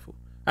Hollywood Shuffle.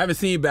 I haven't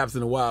seen Baps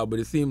in a while, but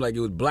it seemed like it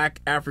was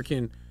black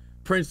African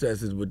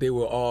princesses, but they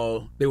were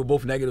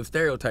both negative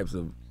stereotypes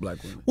of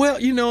black women. Well,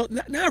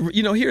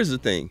 now here's the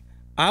thing.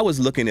 I was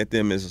looking at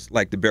them as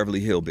like the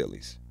Beverly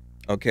Hillbillies.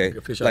 Okay, like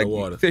a fish out of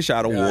water. Fish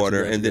out of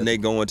water, gotcha. And then they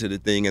go into the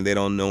thing and they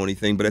don't know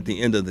anything. But at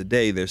the end of the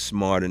day, they're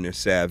smart and they're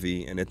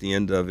savvy. And at the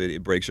end of it,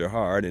 it breaks your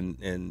heart.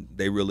 And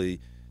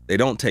they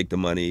don't take the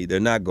money. They're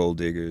not gold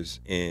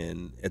diggers.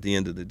 And at the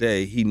end of the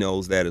day, he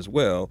knows that as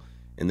well.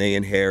 And they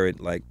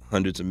inherit like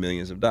hundreds of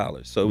millions of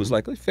dollars. So it was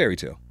like a fairy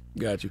tale.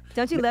 Got you.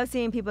 Don't you love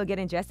seeing people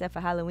getting dressed up for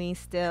Halloween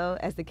still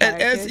as the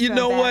characters? As you from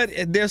know Baps?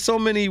 what, there's so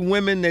many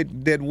women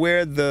that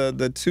wear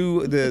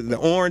the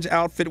orange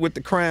outfit with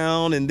the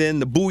crown and then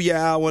the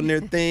booyah on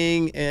their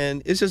thing,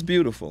 and it's just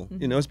beautiful.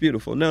 It's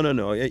beautiful. No.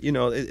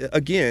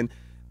 Again,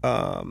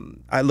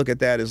 I look at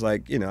that as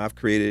like, I've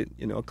created,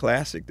 a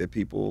classic that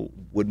people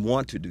would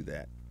want to do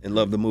that and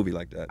love the movie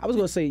like that. I was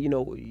going to say,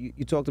 you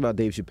talked about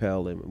Dave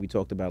Chappelle and we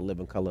talked about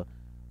Living Color.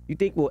 You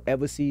think we'll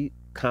ever see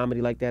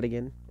comedy like that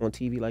again on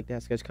TV, like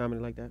that, sketch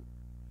comedy like that?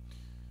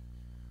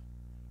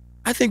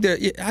 I think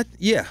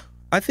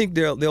I think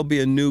there'll be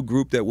a new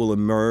group that will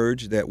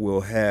emerge that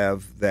will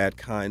have that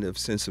kind of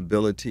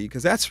sensibility,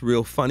 because that's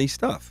real funny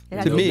stuff It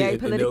has to to be me. very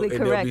politically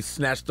and they'll be correct.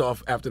 snatched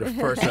off after the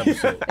first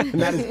episode.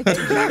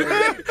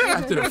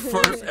 After the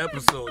first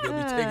episode,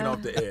 they'll be taken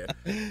off the air.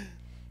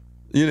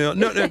 No.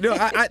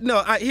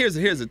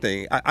 Here's the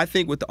thing. I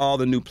think with all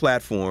the new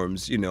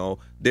platforms,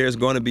 there's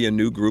going to be a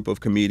new group of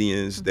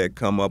comedians that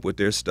come up with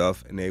their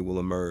stuff, and they will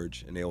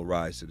emerge and they'll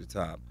rise to the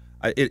top.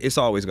 It's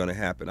always going to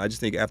happen. I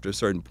just think after a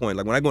certain point,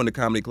 like when I go into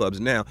comedy clubs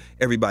now,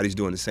 everybody's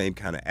doing the same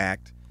kind of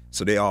act,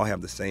 so they all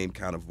have the same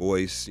kind of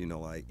voice,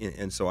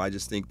 and so I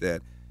just think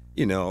that,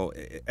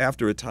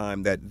 after a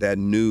time those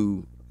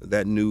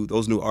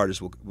new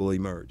artists will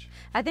emerge.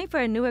 I think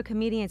for newer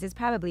comedians, it's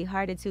probably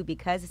harder too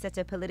because it's such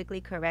a politically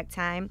correct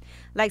time.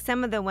 Like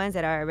some of the ones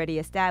that are already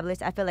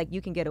established, I feel like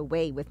you can get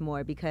away with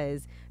more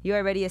because you're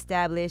already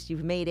established,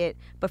 you've made it.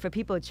 But for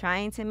people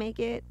trying to make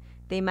it,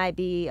 they might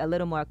be a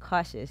little more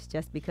cautious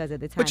just because of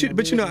the time.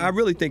 But I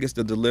really think it's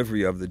the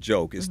delivery of the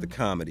joke, it's the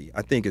comedy.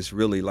 I think it's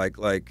really like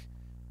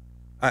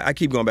I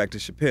keep going back to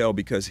Chappelle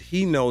because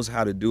he knows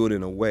how to do it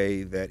in a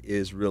way that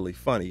is really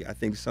funny. I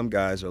think some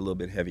guys are a little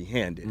bit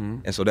heavy-handed,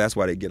 and so that's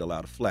why they get a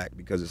lot of flack,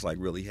 because it's like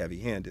really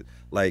heavy-handed.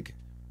 Like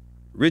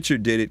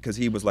Richard did it because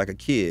he was like a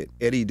kid.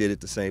 Eddie did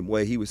it the same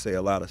way. He would say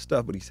a lot of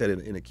stuff, but he said it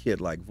in a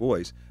kid-like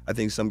voice. I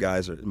think some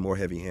guys are more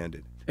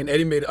heavy-handed. And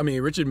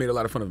Richard made a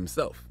lot of fun of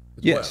himself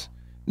as yes. well.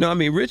 No, I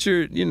mean,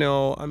 Richard,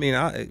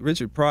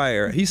 Richard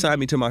Pryor, he signed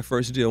me to my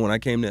first deal when I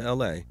came to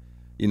L.A.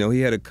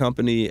 He had a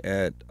company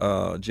at,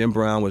 Jim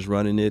Brown was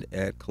running it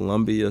at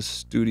Columbia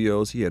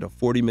Studios. He had a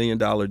 $40 million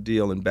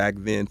deal, and back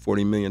then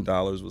 $40 million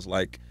was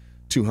like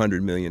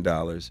 $200 million.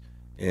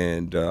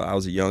 And I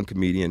was a young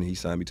comedian, and he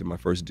signed me to my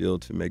first deal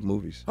to make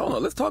movies. Hold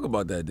on, let's talk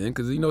about that then,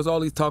 because it's all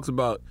these talks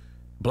about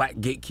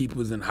black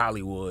gatekeepers in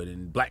Hollywood,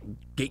 and black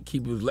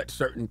gatekeepers let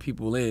certain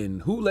people in.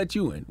 Who let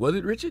you in? Was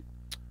it Richard?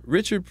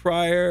 Richard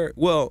Pryor,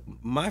 well,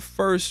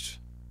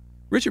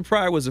 Richard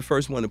Pryor was the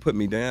first one to put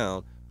me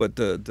down, but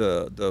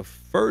the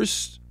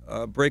first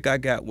break I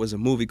got was a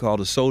movie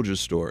called A Soldier's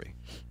Story,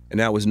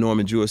 and that was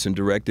Norman Jewison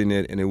directing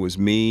it, and it was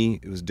me,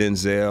 it was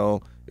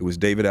Denzel, it was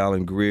David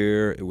Allen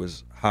Greer, it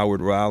was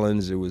Howard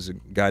Rollins, it was a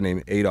guy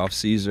named Adolph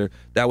Caesar.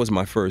 That was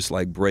my first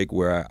break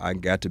where I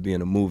got to be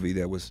in a movie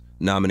that was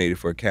nominated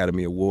for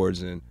Academy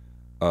Awards, and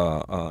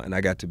I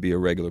got to be a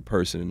regular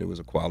person, and it was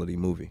a quality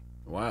movie.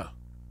 Wow.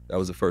 That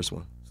was the first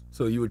one.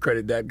 So you would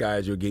credit that guy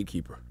as your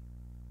gatekeeper?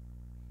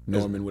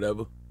 Norman,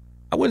 whatever?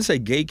 I wouldn't say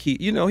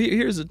gatekeep.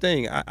 Here's the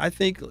thing. I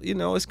think,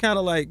 it's kind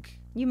of like...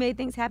 You made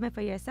things happen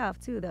for yourself,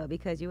 too, though,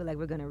 because you were like,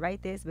 we're going to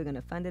write this, we're going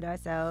to fund it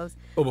ourselves.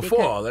 Well,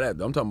 before all of that,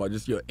 though, I'm talking about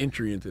just your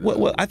entry into that.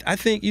 Well, I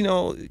think,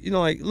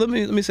 let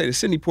me say this.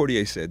 Sidney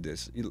Poitier said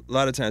this. A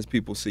lot of times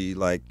people see,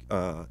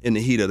 In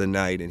the Heat of the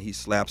Night, and he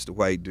slaps the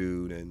white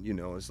dude, and,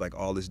 it's like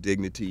all this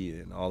dignity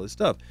and all this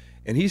stuff.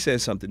 And he said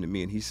something to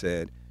me, and he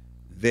said,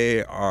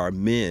 there are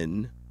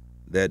men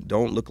that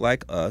don't look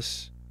like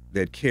us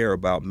that care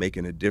about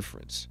making a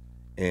difference.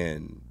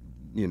 And,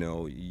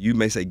 you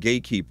may say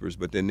gatekeepers,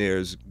 but then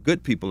there's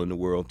good people in the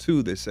world,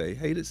 too, that say,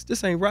 hey,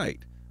 this ain't right.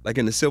 Like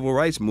in the civil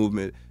rights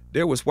movement,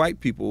 there was white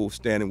people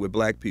standing with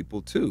black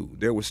people, too.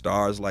 There were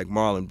stars like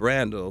Marlon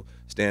Brando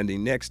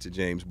standing next to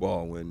James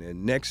Baldwin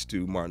and next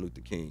to Martin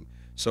Luther King.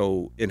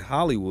 So in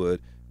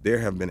Hollywood, there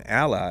have been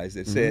allies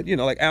that said,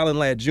 like Alan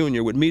Ladd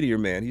Jr. with Meteor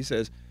Man, he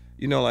says,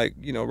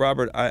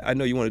 Robert, I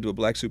know you want to do a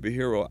black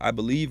superhero. I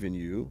believe in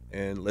you,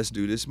 and let's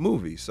do this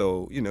movie.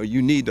 So,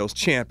 you need those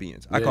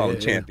champions. I call them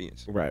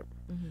champions. Right.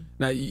 Mm-hmm.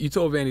 Now, you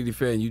told Vanity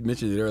Fair, and you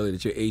mentioned it earlier,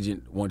 that your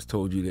agent once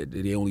told you that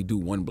they only do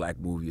one black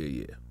movie a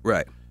year.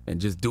 Right.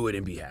 And just do it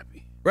and be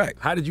happy. Right.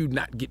 How did you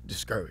not get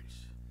discouraged?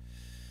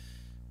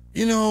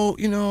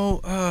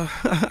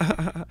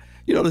 The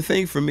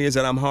thing for me is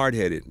that I'm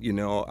hard-headed.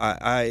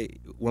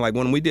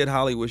 When we did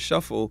Hollywood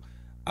Shuffle,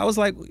 I was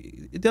like,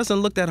 it doesn't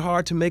look that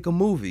hard to make a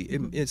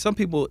movie. Some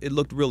people, it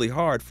looked really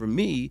hard. For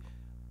me,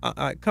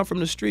 I come from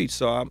the streets,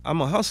 so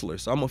I'm a hustler,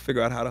 so I'm going to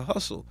figure out how to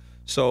hustle.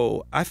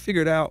 So I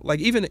figured out,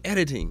 like, even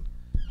editing.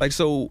 Like,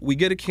 so we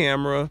get a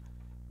camera,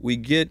 we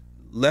get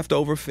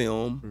leftover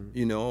film,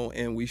 you know,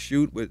 and we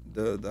shoot with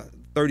the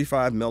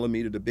 35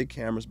 millimeter, the big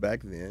cameras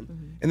back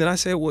then. And then I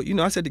said, well, you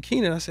know, I said to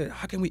Keenan, I said,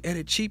 how can we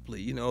edit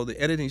cheaply? You know, the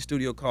editing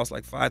studio costs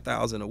like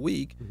 $5,000 a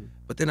week.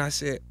 But then I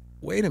said,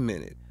 wait a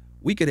minute.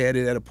 We could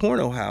edit at a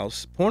porno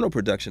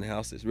production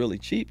house that's really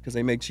cheap because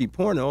they make cheap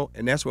porno,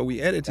 and that's where we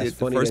edited That's the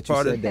funny first that you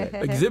part said of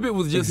that. Exhibit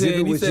was just Exhibit here.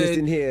 And he was just said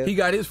in here. he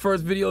got his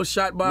first video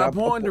shot by a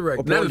porn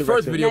director. Not his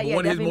first director. video, Not but yet,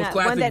 one of his definitely most not.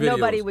 classic One that videos.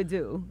 nobody would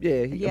do.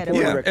 Yeah, He had a a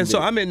porn porn director and so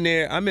did. I'm in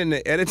there, I'm in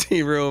the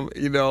editing room,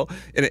 you know,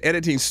 in an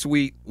editing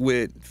suite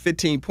with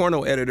 15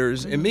 porno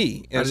editors and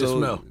me. And How did it so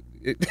smell?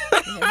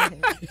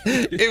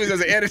 It was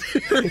as an editor.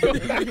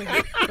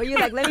 But you're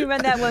like, let me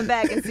run that one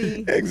back and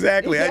see.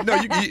 Exactly. I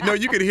know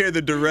you could hear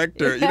the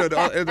director. You know,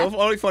 the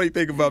only funny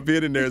thing about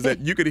being in there is that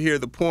you could hear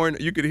the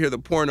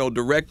porno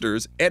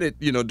directors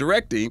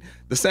directing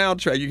the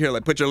soundtrack. You hear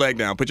like, put your leg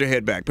down, put your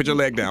head back, put your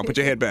leg down, put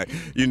your head back.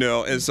 You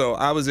know, and so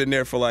I was in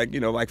there for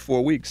like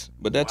 4 weeks.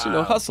 But that's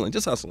hustling,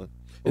 just hustling.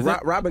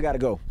 Robert got to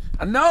go.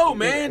 I know,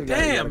 man. Yeah,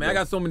 Damn, man. I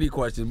got so many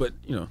questions, but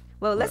you know.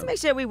 Well, let's make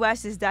sure we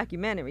watch this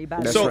documentary. By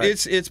the That's way. So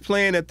right. it's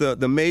playing at the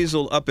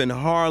Maisel up in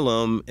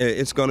Harlem.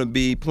 It's going to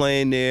be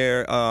playing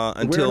there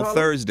until Harlem?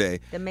 Thursday.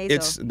 The Maisel.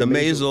 It's the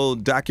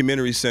Maisel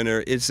Documentary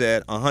Center. It's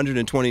at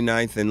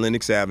 129th and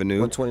Lenox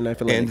Avenue.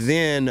 129th and And Lenox.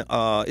 then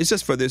it's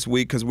just for this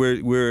week because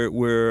we're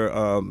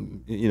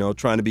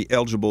trying to be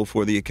eligible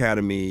for the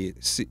Academy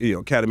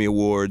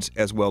Awards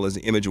as well as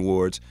the Image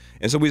Awards.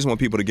 And so we just want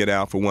people to get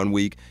out for 1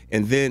 week,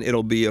 and then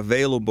it'll be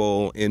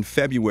available in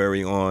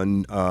February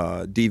on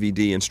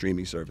DVD and streaming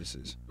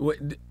services. What,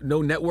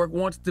 no network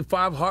wants the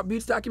 5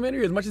 Heartbeats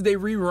documentary as much as they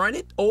rerun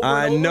it over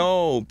I and over?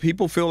 know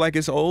people feel like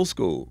it's old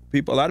school.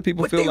 A lot of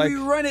people But feel they like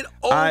rerun it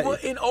over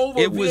and over.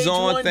 It was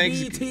on VH1,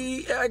 Thanksgiving.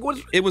 BT, like,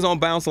 what's, It was on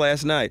Bounce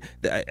last night.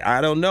 I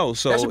don't know.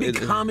 So that should be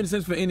common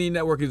sense for any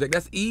network. It's like,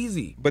 that's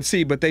easy. But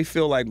they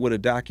feel like with a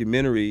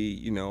documentary,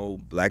 you know,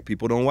 black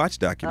people don't watch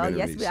Oh documentaries.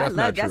 yes, I That's love.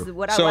 not That's true.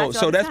 what I So watch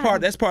all the that's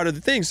time. part of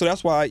the thing. So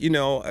that's why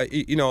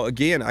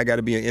again I got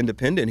to be an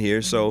independent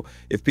here. So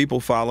if people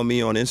follow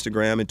me on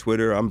Instagram and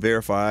Twitter, I'm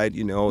verified.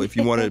 You know, if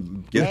you want to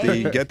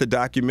get the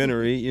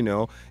documentary, you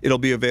know, it'll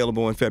be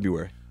available in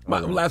February. My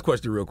last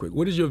question, real quick.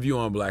 What is your view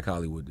on Black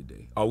Hollywood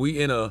today? Are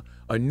we in a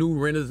new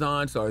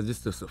renaissance, or is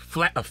this just a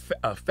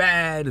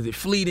fad? Is it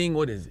fleeting?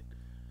 What is it?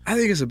 I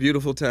think it's a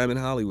beautiful time in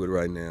Hollywood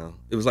right now.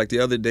 It was like the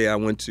other day I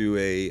went to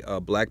a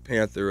Black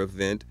Panther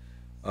event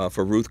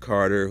for Ruth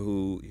Carter,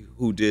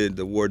 who did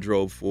the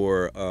wardrobe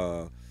for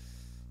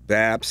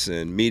Baps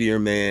and Meteor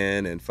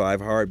Man and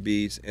 5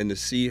 Heartbeats, and to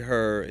see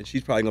her, and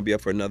she's probably going to be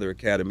up for another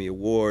Academy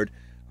Award.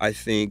 I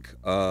think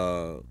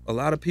a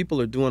lot of people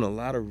are doing a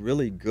lot of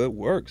really good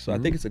work. So I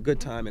think it's a good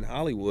time in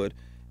Hollywood.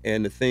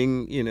 And the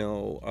thing,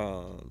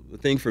 the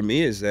thing for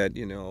me is that,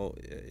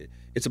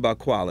 it's about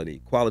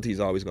quality. Quality is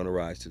always going to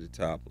rise to the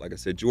top. Like I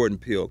said, Jordan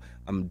Peele,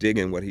 I'm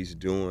digging what he's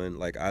doing.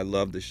 Like, I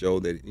love the show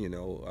that,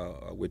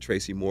 with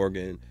Tracy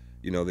Morgan,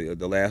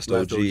 the Last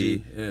OG.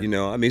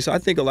 Yeah. So I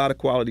think a lot of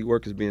quality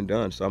work is being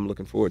done. So I'm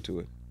looking forward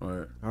to it.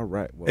 All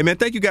right. Well, Hey, man,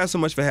 thank you guys so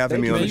much for having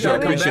Thank me you, on the man. show. You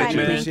gotta come Appreciate back, you.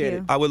 man. Thank Appreciate you.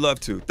 it. I would love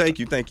to. Thank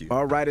you.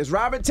 all right. It's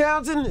Robert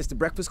Townsend. It's the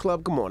Breakfast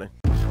Club. Good morning.